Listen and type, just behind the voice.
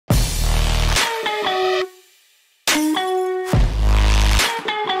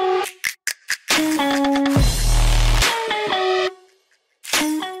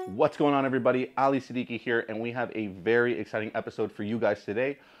What's going on, everybody? Ali Siddiqui here, and we have a very exciting episode for you guys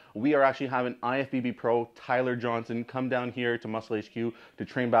today. We are actually having Ifbb Pro Tyler Johnson come down here to Muscle HQ to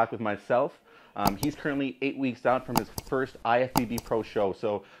train back with myself. He's currently 8 weeks out from his first Ifbb Pro show.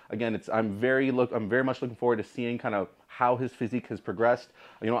 So again, I'm very much looking forward to seeing kind of how his physique has progressed.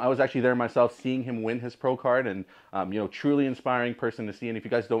 You know, I was actually there myself, seeing him win his pro card, and you know, truly inspiring person to see. And if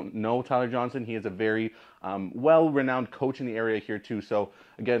you guys don't know Tyler Johnson, he is a very well-renowned coach in the area here too. So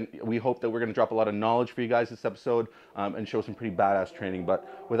again, we hope that we're going to drop a lot of knowledge for you guys this episode and show some pretty badass training.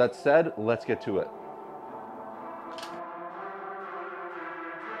 But with that said, let's get to it.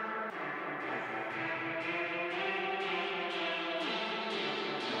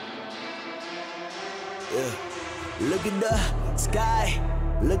 Yeah. Look at the sky,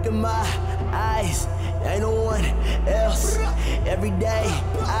 look at my eyes, ain't no one else. Every day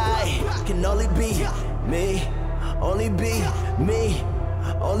I can only be me, only be me,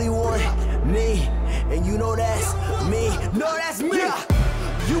 only one me, and you know that's me, no that's me. Yeah.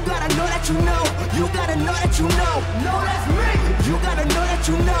 You gotta know that you know, you gotta know that you know, no that's me. You gotta know that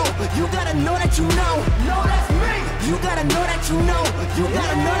you know, you gotta know that you know, no that's me. You gotta know that you know, you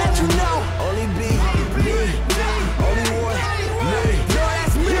gotta know that you know, only be me. Only one, me, no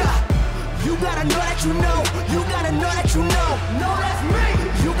that's me. You gotta know that you know, you gotta know that you know, no that's me.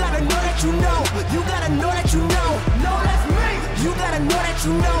 You gotta know that you know, you gotta know that you know, no that's me. You gotta know that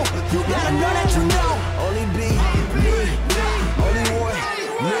you know, you gotta know that you know, only be me, only one,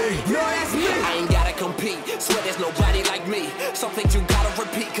 me, no that's me. I ain't gotta compete, swear there's nobody like me. Some things you gotta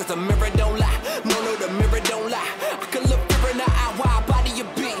repeat, cause the mirror don't lie. No, the mirror don't lie. I can look mirror in the eye while I body your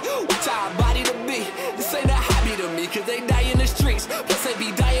beat. Watch how I body the beat. This ain't a hobby to me, cause they die in the streets. Plus they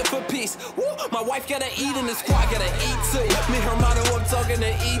be dying for peace. Woo, my wife gotta eat and the squad gotta eat too. Me, her motto, I'm talking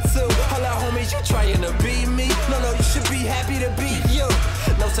to eat too. All our homies, you trying to be me. No, you should be happy to be you.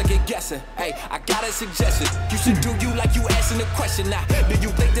 No second guessing. Hey, I got a suggestion. You should do you like you asking the question. Now, do you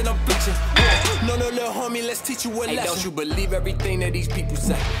think that I'm flexing? No, little homie, let's teach you a lesson. Don't you believe everything that these people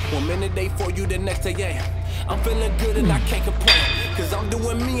say? 1 minute they for you, the next day ain't. I'm feeling good and I can't complain, cause I'm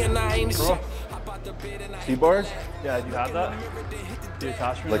doing me and I ain't the shit. T-bars? Yeah, do you have that? The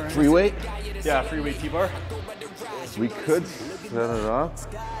attachment? Like free weight? Yeah, free weight T-bar. We could set it up.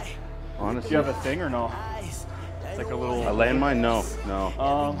 Honestly. Do you have a thing or no? It's like a little... A landmine? No.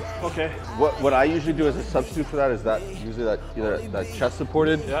 Okay. What I usually do as a substitute for that is usually either that chest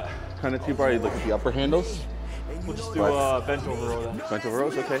supported kind of T-bar. You look at the upper handles. We'll just do bent over row then. Bent over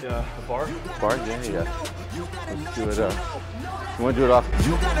rows, okay. Yeah, the bar? Bar, yeah. Let's do it up. You want to do it off?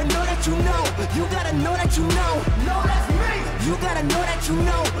 You gotta know that you know, you gotta know that you know, no that's me. You gotta know that you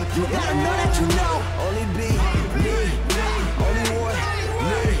know, you gotta know that you know, only be me, only one,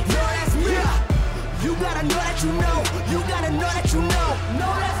 me, no that's me. You gotta know that you know, you gotta know that you know, no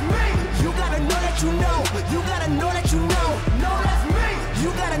that's me. You gotta know that you know, you gotta know that you know, no that's me.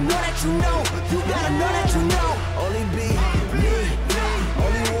 You gotta know that you know, you gotta know that you know, only be me,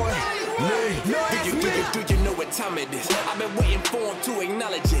 only one, me, no that's me. Do you know what time it is? I've been waiting for him to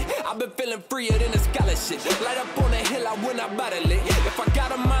acknowledge it. I've been feeling freer than a scholarship. Light up on the hill, I will not battle it. If I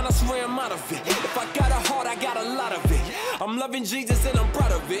got a mind, I swear I'm out of it. If I got a heart, I got a lot of it. I'm loving Jesus and I'm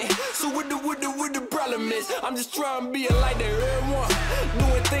proud of it. So what the problem is? I'm just trying to be a light to everyone.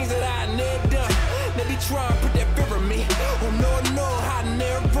 Doing things that I never done. They be trying to put that fear in me. Oh no, I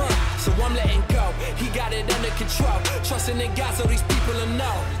never run. So I'm letting go. He got it under control. Trusting in God so these people will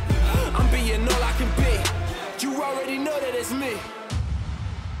know. I'm being all I can be. You already know that it's me.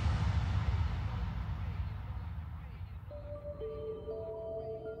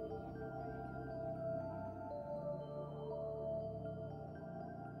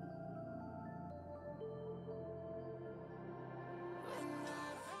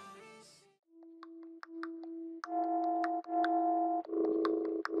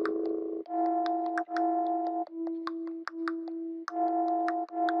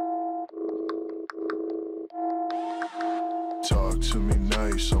 Talk to me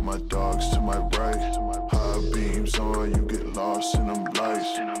nice, so my dogs to my right. High beams on, you get lost in them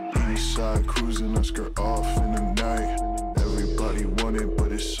lights. East side cruising, I skirt off in the night. Everybody want it,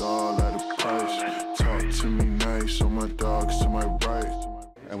 but it's all at a price. Talk to me nice, so my dogs to my right.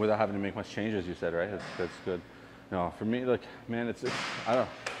 And without having to make much changes, you said, right? That's good. No, for me, like, man, it's I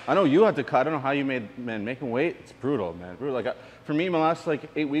know you had to cut. I don't know how you making weight. It's brutal, man. Brutal. Like, for me, my last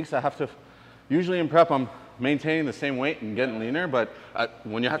 8 weeks, I have to. Usually in prep, I'm maintaining the same weight and getting leaner, but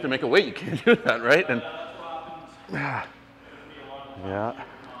when you have to make a weight, you can't do that, right? And yeah.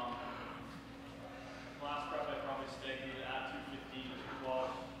 Last prep, I probably stayed at 215 to 212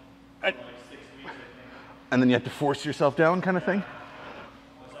 for like 6 weeks, I think. And then you have to force yourself down, kind of thing.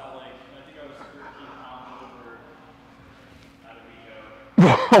 Was that like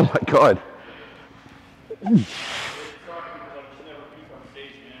Oh my God.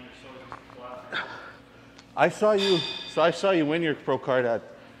 I saw you win your pro card at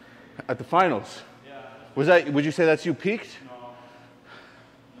the finals. Yeah. Was that? Would you say that's you peaked?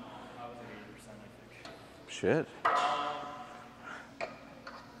 No, I was at 80%, I think. Shit.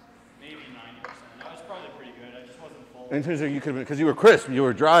 Maybe 90%. I was probably pretty good. I just wasn't full. In terms of you could, because you were crisp, you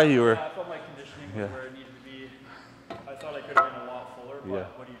were dry, you were. Yeah, I felt my conditioning was where it needed to be. I thought I could have been a lot fuller,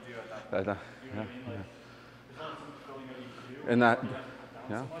 but what do you do at that point? You know what I mean? Like, there's only some filling that you can do. And that, you don't have to put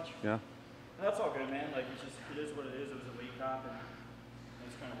down so much. yeah. And that's all good, man. Like, it's just, it is what it is. It was a weight cap, and I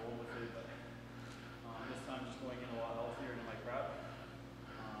just kind of roll with it. But this time, just going in a lot healthier into my prep,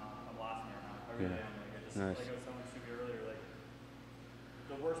 I'm laughing right now. I really am. Like, I just, like I was telling Subi earlier, like,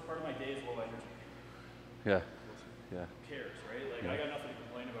 the worst part of my day is low energy. Yeah. Yeah. Who cares, right? Like, I got nothing to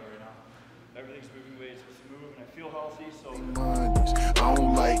complain about right now. Everything's moving the way it's supposed to move, and I feel healthy, so. I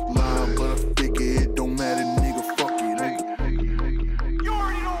don't like lying, but I figure it don't matter, nigga. Fuck it, nigga. You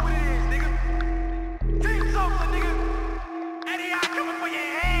already know what it is, nigga. Team something, nigga. Eddie, I coming for your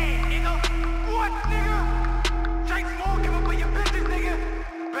head, nigga. What, nigga? Jake Small coming for your business, nigga.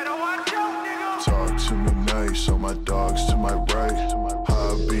 Better watch out, nigga. Talk to me nice, all my dogs to my right.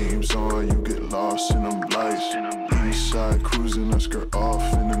 High beams on, you get lost in them lights. East side cruising, I skirt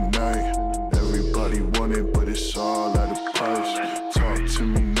off in the night. Everybody want it, but it's all at a price. Talk to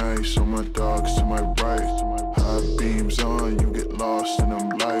me nice, all my dogs to my right. High beams on, you get lost in them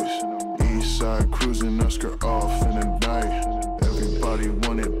lights. East side cruising, I skirt off in the night. Everybody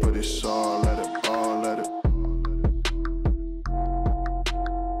want it, but it's all at a, all at a.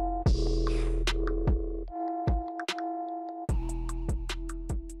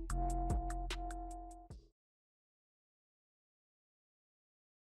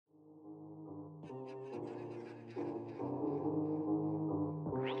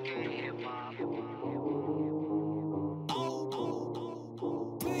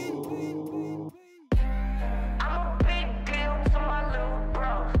 I'm a big deal to my little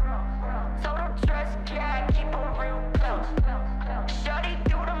bros. So don't trust God, keep 'em real close. Shorty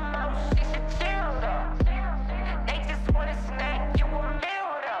do the most, she should chill though. They just wanna snack you a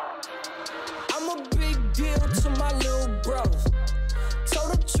meal though. I'm a big deal to my little bros.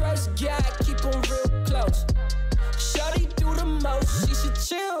 Total trust God, keep 'em real close. Shawty do the most, she should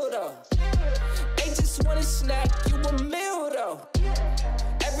chill though. They just wanna snack you a meal though.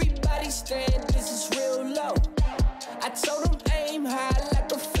 Everybody stand, this is real low. I told them aim high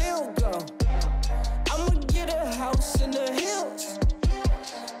like a field goal. I'ma get a house in the hills,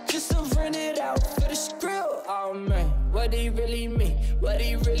 just to rent it out for the skrill. Oh man, what he really mean? What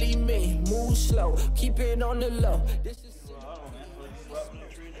he really mean? Move slow, keep it on the low. This is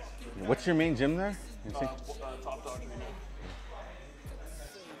What's your main gym there? Top dog.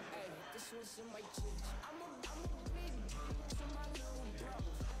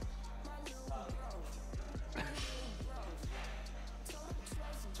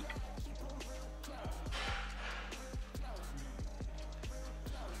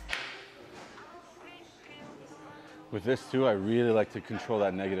 With this too, I really like to control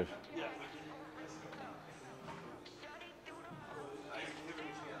that negative.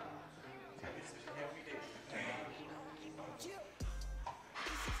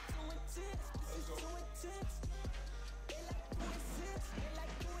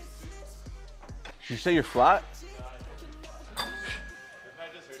 Did you say you're flat?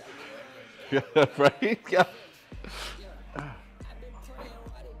 Yeah, right? Yeah.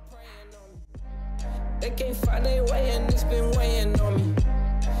 They can't find their way and it's been weighing on me.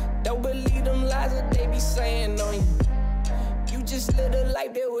 Don't believe them lies that they be saying on you. You just live a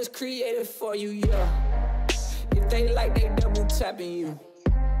life that was created for you, yeah. If they like, they double tapping you.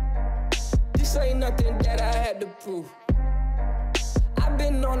 This ain't nothing that I had to prove. I've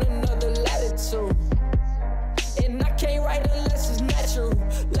been on another latitude, and I can't write unless it's natural.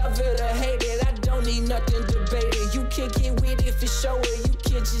 Love it or hate it, I don't need nothing debated. You can get with it for sure, you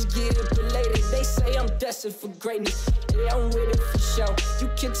can just get it belated. They say I'm destined for greatness, yeah, I'm with it for sure. You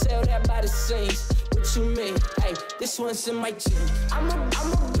can tell that by the scenes. What you mean? Hey, this one's in my team. I'm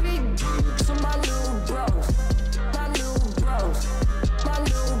a big deal to my little bros. My little bros. My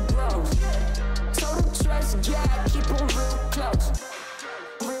little bros. Total trust God, keep 'em real close.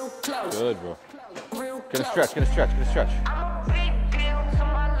 Real close. Good, bro. Real Gonna close. stretch, gonna stretch, gonna stretch. I'm a big deal to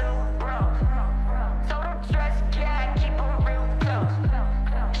my little bros. So don't trust God, keep 'em real close.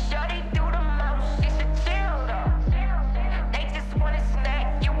 Shorty do the most, she should chill though. They just wanna snack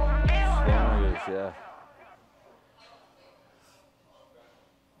you a meal though. Yeah.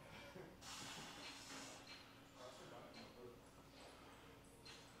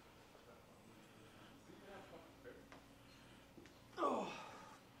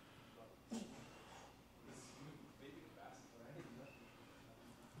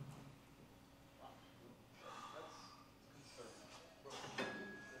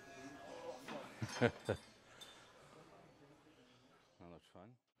 That looks fun.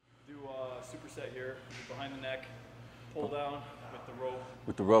 Do a superset here, behind the neck, pull down with the rope.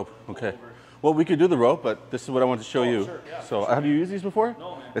 With the rope, okay. Over. Well, we could do the rope, but this is what I want to show you. Sure, yeah, So, have you used these before?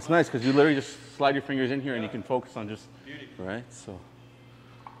 No, man. It's nice because you literally just slide your fingers in here and you can focus on just, Beauty. right? So,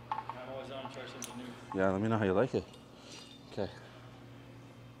 I'm always down to try something new. yeah, let me know how you like it. Okay.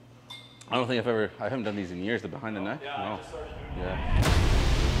 I don't think I haven't done these in years, the behind the neck. Yeah, No. I just started doing it. Yeah.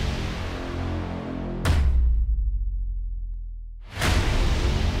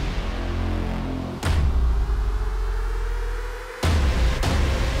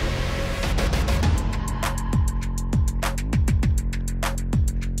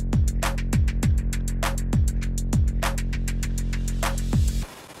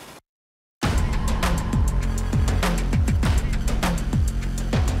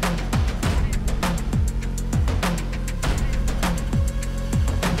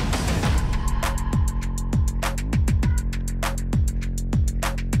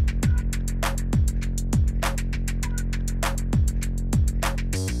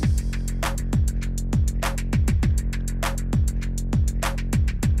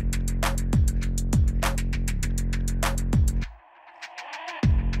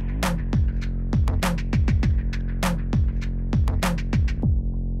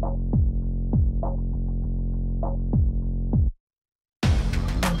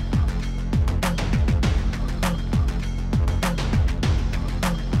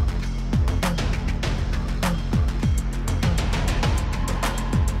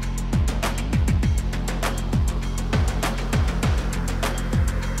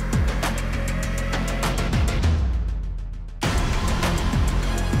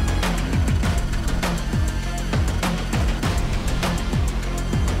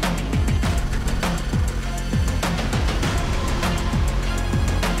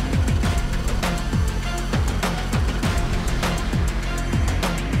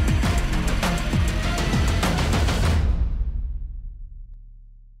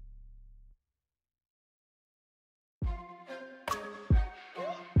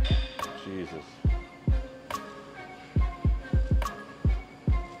 Jesus.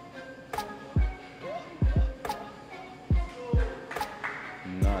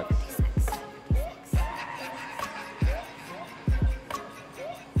 Nuts.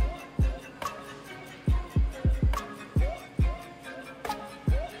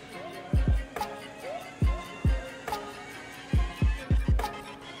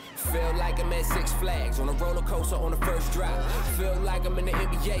 Feel like I'm at Six Flags on a roller coaster on the first drop. Feel like I'm in the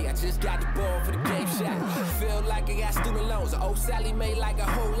NBA, I just got the ball for the game shot. Feel like I got student loans, old Sally made like a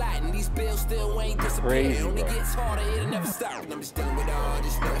whole lot, and these bills still ain't disappearing. It only gets harder, it'll never stop. And I'm just dealing with all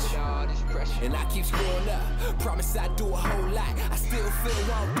this pressure, and I keep screwing up. Promise I do a whole lot, I still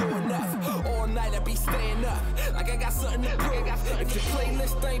feel I don't do enough. All night I be staying up, like I got something to prove. If your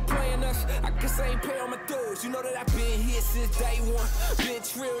playlist ain't playing us, I guess I ain't pay all my dues. You know that I've been here since day one, been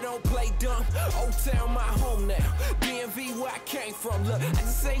trill, don't play dumb. Old town, my home now. DMV, where I came from. Look, I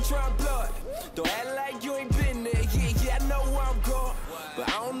just ain't trying blood. Don't act like you ain't been there. Yeah, I know where I'm going, but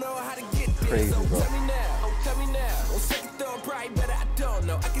I don't know how to get there. Crazy, so bro. tell me now. On second thought, probably better I don't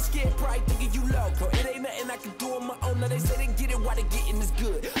know. I get scared, probably thinking you loco. It ain't nothing I can do on my own. Now they say they get it while they getting this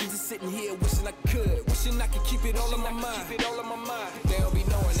good. I'm just sitting here wishing I could, wishing I could keep it all on my mind. They don't be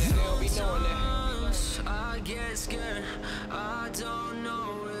knowing that. They don't be knowing that. I get scared, I don't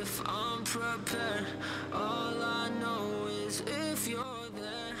know if I'm prepared. All I know is if you're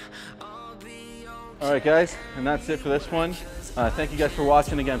there, I'll be okay. All right, guys, and that's it for this one. Thank you guys for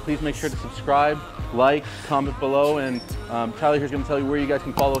watching. Again, please make sure to subscribe, like, comment below, and Tyler here's going to tell you where you guys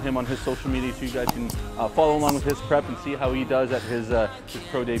can follow him on his social media so you guys can follow along with his prep and see how he does at his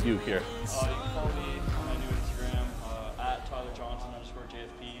pro debut here. You can follow me on my new Instagram at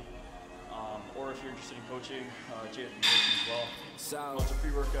TylerJohnson_JFP. Or if you're interested in coaching, JFP coaching as well. So, Lots of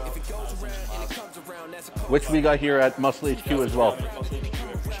pre-workout. if it goes around and it comes around, that's a Which we got here at Muscle HQ as well.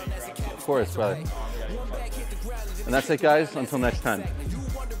 Of course, brother. And that's it, guys. Until next time.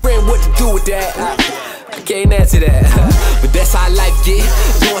 what to do with that. I can't answer that. But that's how life get.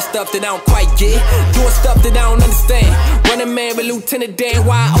 Doing stuff that I don't quite get. Doing stuff that I don't understand. Running man with Lieutenant Dan.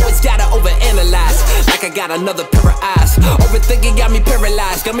 Why I always gotta overanalyze. Like I got another pair of eyes. Overthinking got me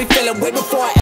paralyzed. Got me feeling way before I